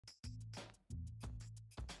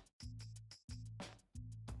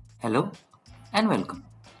Hello and welcome.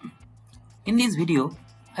 In this video,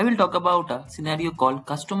 I will talk about a scenario called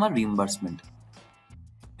customer reimbursement.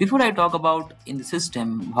 Before I talk about in the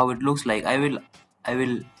system how it looks like, I will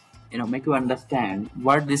make you understand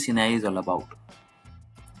what this scenario is all about.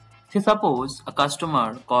 Say suppose a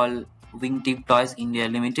customer called Wingtip Toys India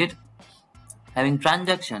Limited having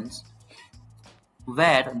transactions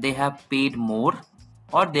where they have paid more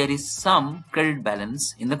or there is some credit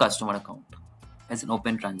balance in the customer account as an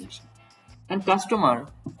open transaction. And customer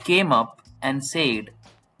came up and said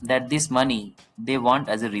that this money they want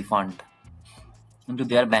as a refund into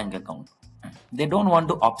their bank account. They don't want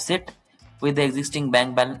to offset with the existing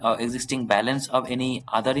bank balance or existing balance of any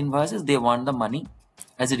other invoices. They want the money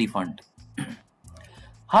as a refund.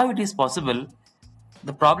 How it is possible?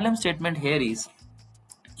 The problem statement here is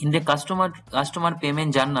in the customer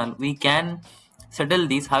payment journal we can settle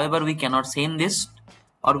this. However, we cannot send this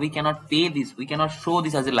or we cannot pay this. We cannot show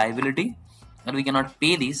this as a liability and we cannot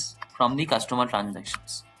pay this from the customer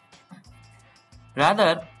transactions.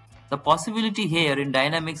 Rather, the possibility here in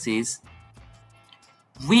Dynamics is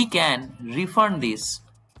we can refund this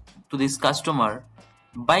to this customer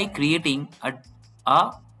by creating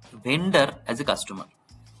a vendor as a customer.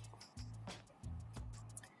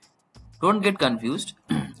 Don't get confused.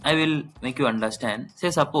 I will make you understand.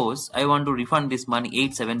 Say suppose I want to refund this money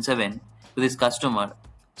 877 to this customer.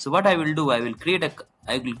 So what I will do, I will create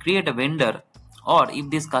a vendor, or if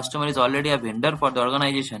this customer is already a vendor for the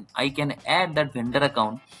organization, I can add that vendor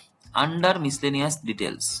account under miscellaneous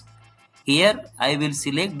details. Here I will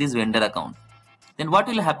select this vendor account. Then what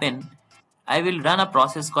will happen? I will run a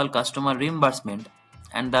process called customer reimbursement,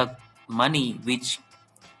 and the money which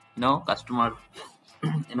customer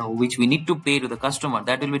which we need to pay to the customer,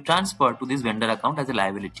 that will be transferred to this vendor account as a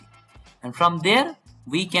liability, and from there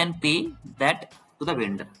we can pay that to the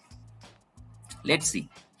vendor. Let's see.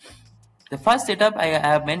 The first setup I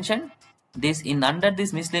have mentioned this in under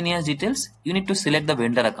this miscellaneous details, you need to select the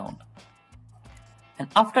vendor account, and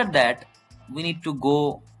after that we need to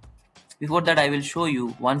go. Before that, I will show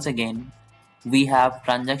you once again. We have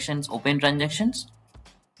transactions, open transactions.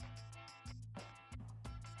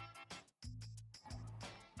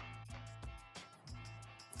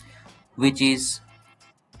 Which is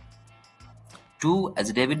 2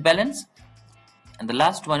 as a debit balance and the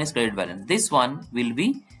last one is credit balance. This one will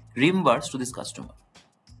be reimbursed to this customer,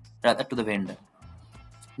 rather to the vendor.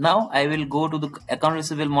 Now I will go to the account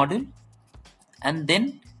receivable module and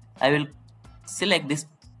then I will select this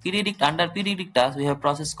periodic. Under periodic task we have a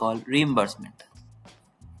process called reimbursement,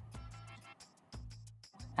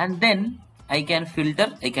 and then I can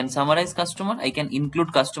filter, I can summarize customer, I can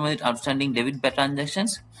include customer with outstanding debit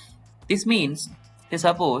transactions. This means,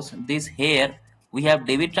 suppose this here we have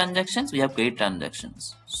debit transactions, we have credit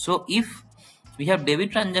transactions. So if we have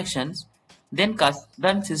debit transactions, then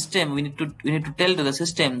system we need to tell to the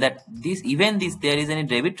system that there is any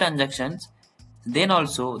debit transactions, then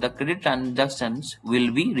also the credit transactions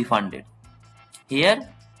will be refunded. Here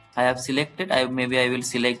I have selected. Maybe I will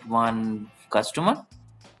select one customer.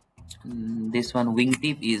 This one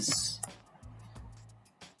Wingtip is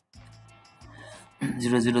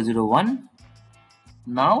 0001.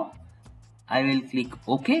 Now I will click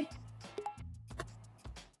OK.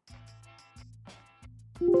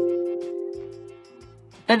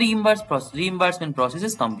 The reimbursement process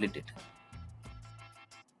is completed.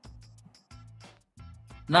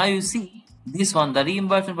 Now you see this one, the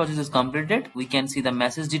reimbursement process is completed. We can see the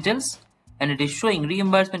message details and it is showing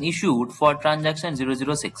reimbursement issued for transaction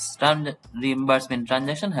 006. Reimbursement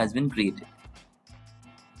transaction has been created.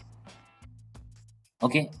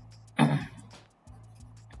 Okay.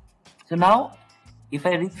 So now if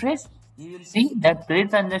I refresh, you will see that credit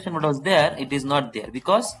transaction what was there, it is not there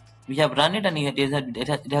because we have run it and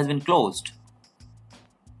it has been closed.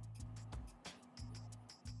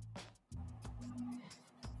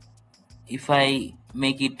 If I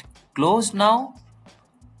make it closed now,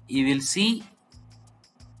 you will see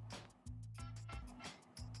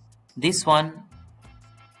this one.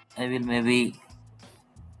 I will maybe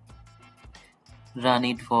run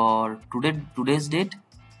it for today's date.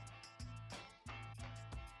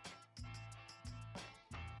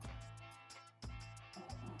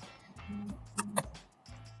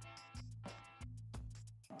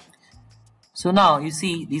 So now you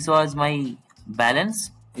see this was my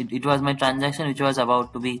balance. It was my transaction which was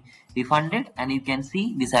about to be refunded, and you can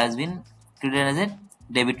see this has been treated as a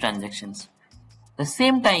debit transactions. The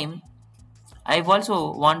same time I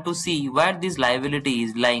also want to see where this liability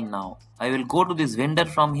is lying now. I will go to this vendor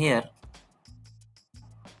from here.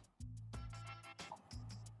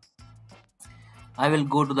 I will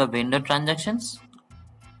go to the vendor transactions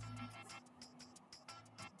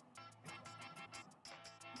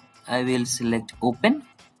I will select open.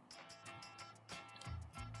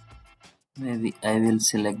 Maybe I will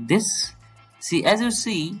select this. See, as you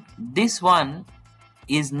see, this one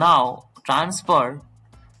is now transferred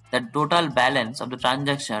the total balance of the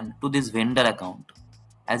transaction to this vendor account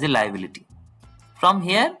as a liability. From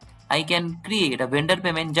here, I can create a vendor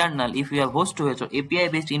payment journal. If you have host to host or API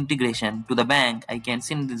based integration to the bank, I can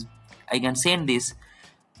send this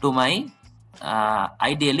to my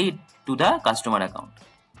ideally to the customer account.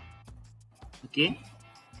 Okay.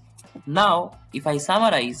 Now, if I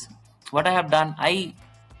summarize what I have done,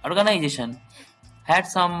 organization had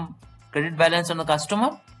some credit balance on the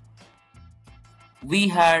customer. We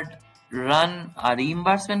had run a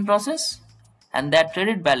reimbursement process, and that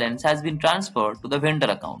credit balance has been transferred to the vendor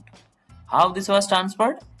account. How this was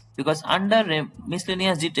transferred? Because under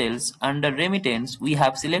miscellaneous details, under remittance, we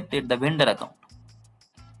have selected the vendor account.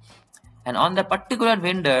 And on the particular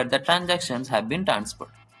vendor, the transactions have been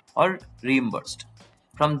transferred or reimbursed.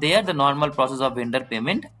 From there, the normal process of vendor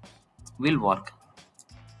payment will work.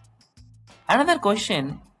 Another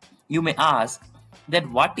question you may ask, that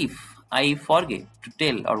what if I forget to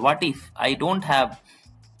tell, or what if I don't have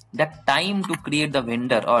that time to create the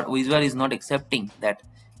vendor, or user is not accepting that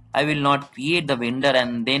I will not create the vendor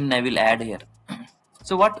and then I will add here.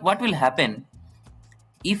 So what will happen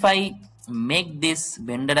if I make this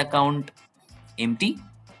vendor account empty?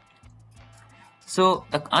 So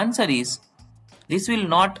the answer is, this will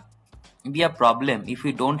not be a problem if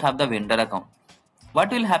we don't have the vendor account.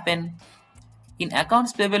 What will happen? In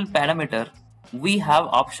accounts payable parameter, we have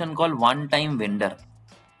option called one-time vendor.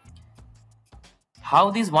 How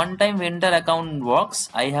this one-time vendor account works,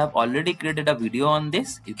 I have already created a video on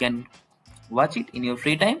this. You can watch it in your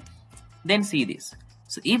free time, then see this.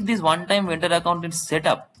 So if this one-time vendor account is set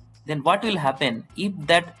up, then what will happen? If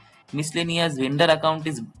that miscellaneous vendor account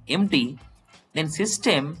is empty, then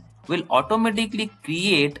system will automatically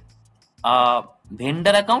create a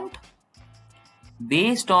vendor account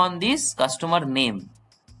based on this customer name,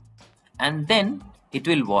 and then it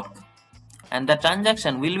will work, and the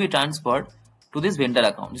transaction will be transferred to this vendor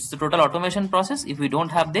account. This is the total automation process. If we don't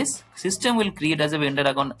have this, system will create as a vendor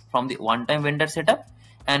account from the one-time vendor setup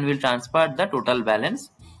and will transfer the total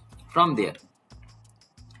balance from there.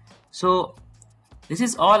 So this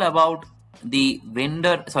is all about the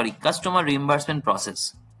customer reimbursement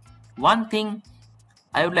process. One thing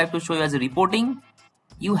I would like to show you as a reporting.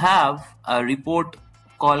 You have a report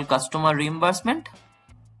called customer reimbursement.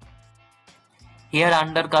 Here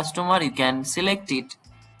under customer, you can select it,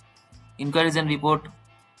 inquiries and report,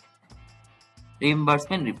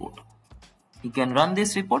 reimbursement report. You can run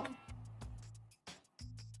this report.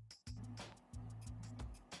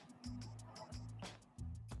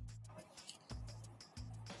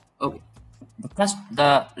 Okay,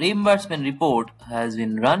 the reimbursement report has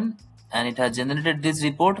been run and it has generated this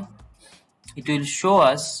report. It will show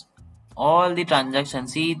us all the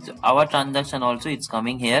transactions. See, our transaction also it's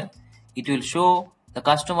coming here. It will show the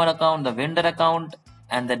customer account, the vendor account,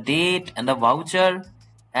 and the date and the voucher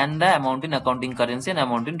and the amount in accounting currency and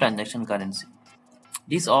amount in transaction currency.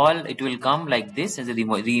 This all it will come like this as a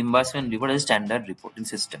reimbursement report, as a standard reporting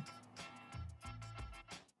system.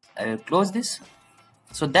 I will close this.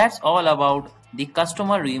 So that's all about the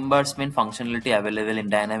customer reimbursement functionality available in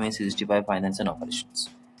Dynamics 365 Finance and Operations.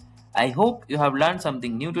 I hope you have learned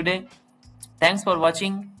something new today. Thanks for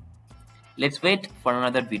watching. Let's wait for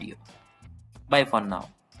another video. Bye for now.